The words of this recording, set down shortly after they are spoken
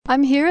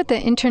I'm here at the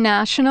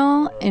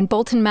International in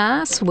Bolton,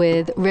 Mass.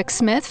 with Rick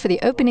Smith for the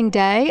opening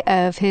day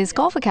of his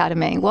golf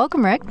academy.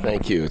 Welcome, Rick.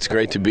 Thank you. It's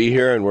great to be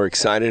here, and we're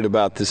excited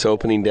about this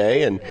opening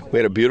day. And we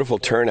had a beautiful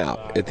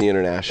turnout at the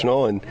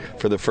International and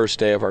for the first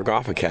day of our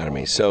golf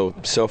academy. So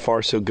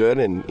far so good,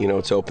 and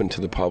it's open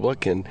to the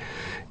public. And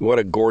what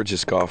a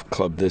gorgeous golf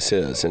club this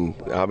is. And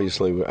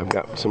obviously I've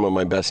got some of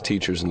my best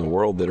teachers in the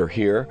world that are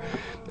here.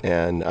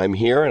 And I'm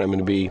here, and I'm going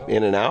to be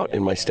in and out,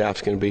 and my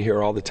staff's going to be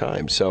here all the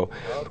time. So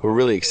we're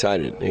really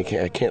excited.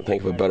 I can't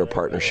think of a better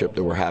partnership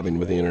that we're having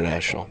with the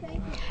International.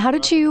 How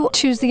did you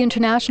choose the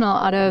International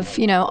out of,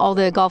 all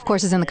the golf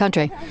courses in the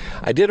country?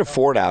 I did a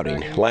Ford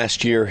outing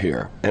last year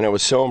here, and I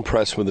was so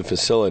impressed with the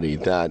facility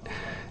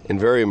and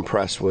very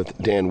impressed with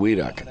Dan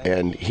Wieduck.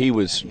 And he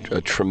was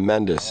a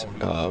tremendous,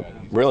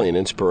 really an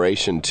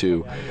inspiration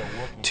to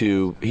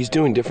he's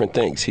doing different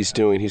things. He's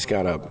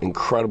got an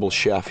incredible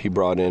chef he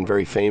brought in,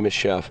 very famous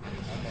chef.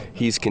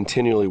 He's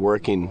continually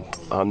working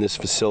on this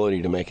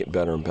facility to make it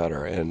better and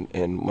better.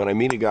 And when I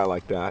meet a guy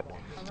like that,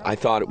 I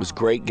thought it was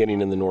great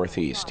getting in the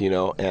Northeast,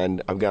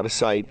 and I've got a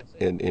site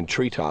in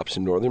Treetops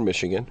in northern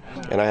Michigan,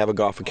 and I have a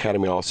golf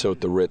academy also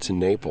at the Ritz in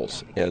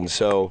Naples. And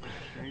so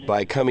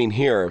by coming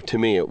here, to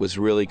me, it was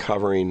really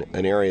covering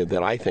an area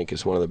that I think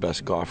is one of the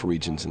best golf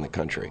regions in the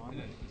country.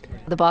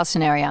 The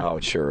Boston area. Oh,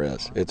 it sure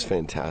is. It's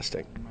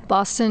fantastic.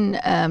 Boston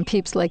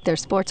peeps like their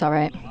sports, all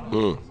right.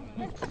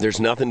 There's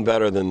nothing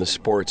better than the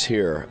sports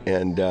here,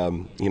 and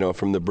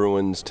from the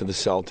Bruins to the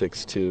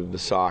Celtics to the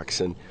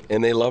Sox, and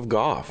they love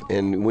golf.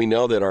 And we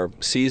know that our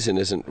season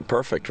isn't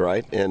perfect,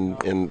 right?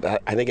 And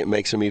I think it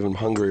makes them even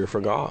hungrier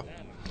for golf.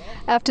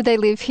 After they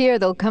leave here,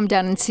 they'll come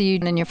down and see you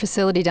in your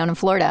facility down in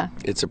Florida.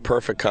 It's a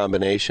perfect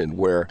combination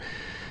where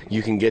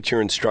you can get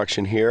your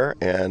instruction here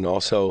and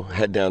also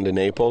head down to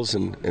Naples,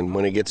 and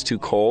when it gets too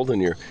cold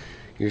and you're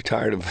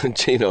tired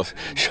of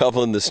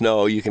shoveling the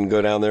snow, you can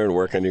go down there and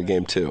work on your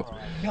game too.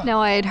 Now,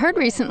 I had heard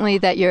recently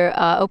that you're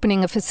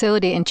opening a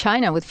facility in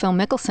China with Phil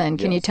Mickelson.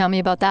 Can you tell me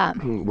about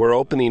that? We're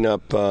opening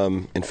up,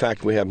 in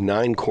fact, we have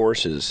 9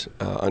 courses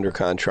under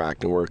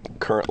contract, and we're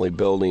currently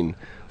building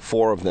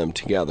 4 of them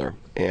together.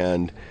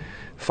 And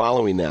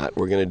following that,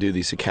 we're going to do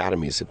these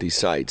academies at these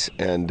sites.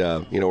 And,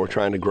 we're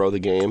trying to grow the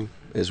game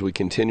as we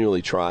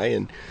continually try.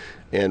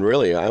 And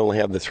really, I only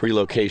have the 3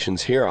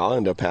 locations here. I'll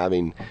end up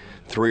having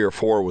 3 or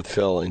 4 with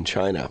Phil in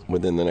China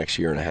within the next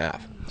year and a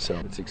half. So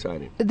it's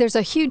exciting. There's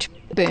a huge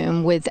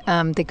boom with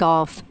the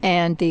golf,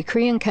 and the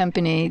Korean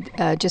company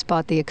just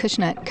bought the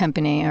Acushnet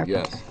company.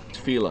 Yes, it's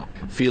Fila.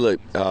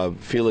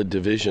 Fila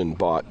Division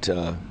bought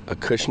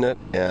Acushnet,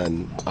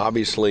 and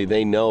obviously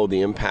they know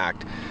the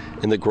impact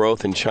and the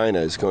growth in China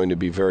is going to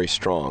be very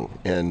strong.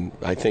 And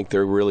I think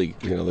they're really,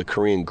 the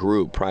Korean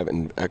group, private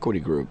and equity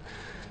group,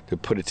 to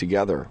put it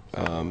together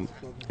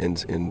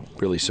and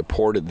really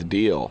supported the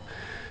deal.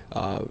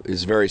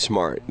 Is very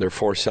smart. Their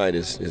foresight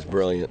is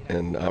brilliant,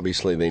 and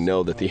obviously they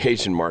know that the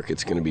Asian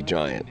market's going to be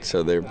giant,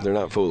 so they're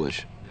not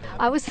foolish.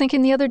 I was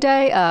thinking the other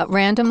day,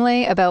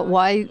 randomly, about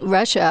why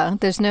Russia.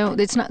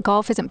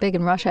 Golf isn't big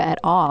in Russia at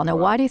all. Now,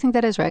 why do you think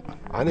that is, Rick?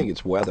 I think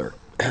it's weather.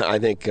 I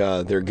think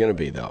they're going to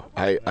be, though.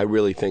 I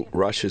really think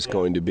Russia's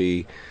going to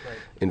be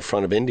in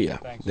front of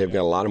India. They've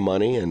got a lot of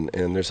money, and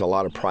there's a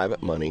lot of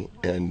private money,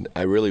 and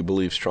I really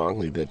believe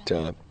strongly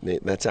that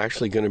that's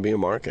actually going to be a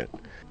market,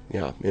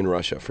 in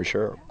Russia for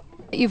sure.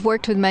 You've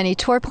worked with many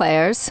tour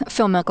players,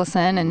 Phil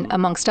Mickelson and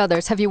amongst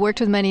others. Have you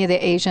worked with many of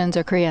the Asians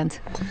or Koreans?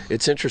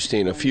 It's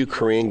interesting, a few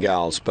Korean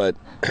gals, but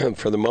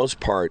for the most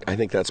part, I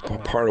think that's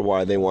part of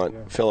why they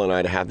want Phil and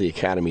I to have the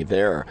academy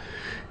there,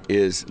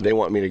 is they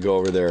want me to go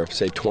over there,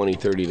 say 20,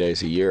 30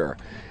 days a year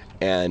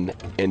and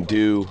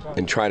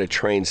try to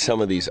train some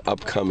of these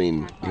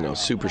upcoming,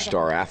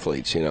 superstar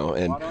athletes,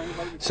 and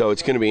so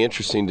it's going to be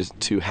interesting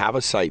to have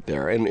a site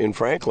there. And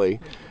frankly,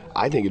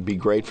 I think it'd be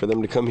great for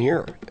them to come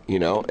here,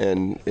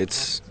 and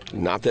it's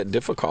not that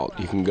difficult.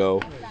 You can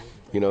go,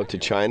 to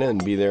China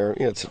and be there.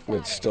 It's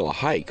still a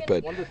hike,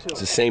 but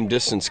it's the same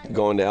distance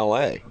going to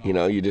L.A.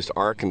 You just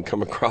arc and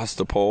come across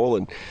the pole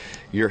and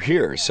you're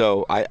here.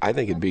 So I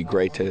think it'd be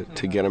great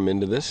to get them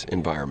into this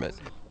environment.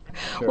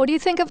 Sure. What do you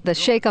think of the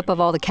shakeup of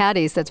all the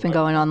caddies that's been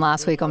going on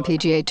last week on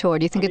PGA Tour?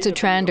 Do you think it's a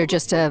trend or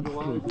just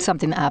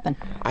something that happened?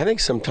 I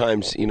think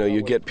sometimes,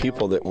 you get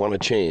people that want to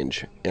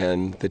change,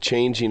 and the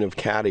changing of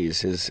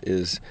caddies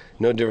is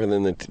no different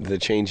than the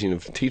changing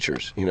of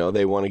teachers.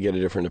 They want to get a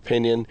different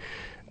opinion.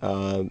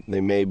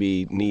 They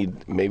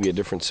need a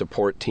different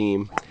support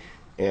team,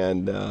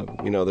 and,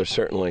 they're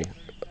certainly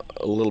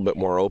a little bit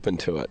more open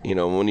to it.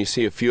 When you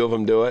see a few of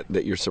them do it,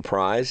 that you're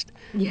surprised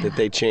that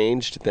they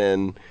changed,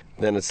 then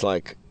it's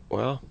like,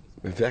 well,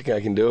 if that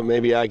guy can do it,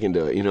 maybe I can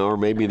do it, or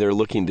maybe they're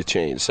looking to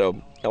change.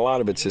 So a lot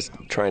of it's just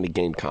trying to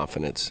gain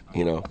confidence,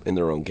 in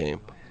their own game.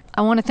 I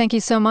want to thank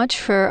you so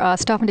much for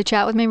stopping to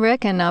chat with me,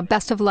 Rick, and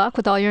best of luck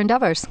with all your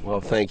endeavors.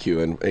 Well, thank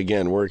you. And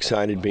again, we're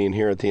excited being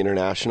here at the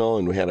International,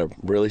 and we had a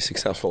really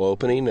successful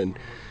opening, and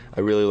I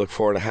really look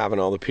forward to having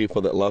all the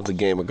people that love the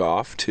game of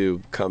golf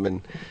to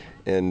come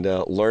and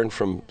learn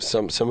from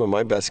some of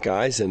my best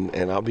guys,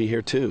 and I'll be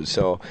here too.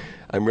 So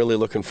I'm really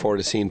looking forward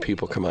to seeing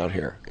people come out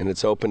here, and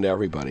it's open to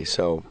everybody.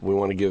 So we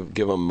want to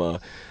give them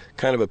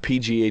kind of a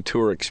PGA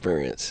Tour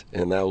experience,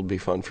 and that will be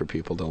fun for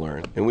people to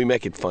learn. And we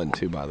make it fun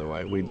too, by the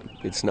way.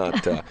 It's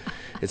not a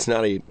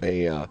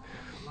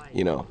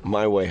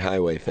my way,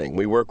 highway thing.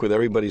 We work with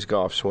everybody's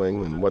golf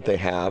swing and what they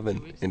have,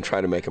 and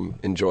try to make them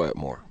enjoy it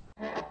more.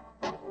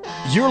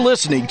 You're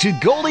listening to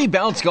Goldie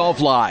Bounce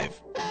Golf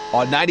Live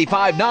on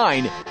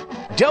 95.9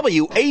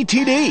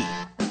 WATD.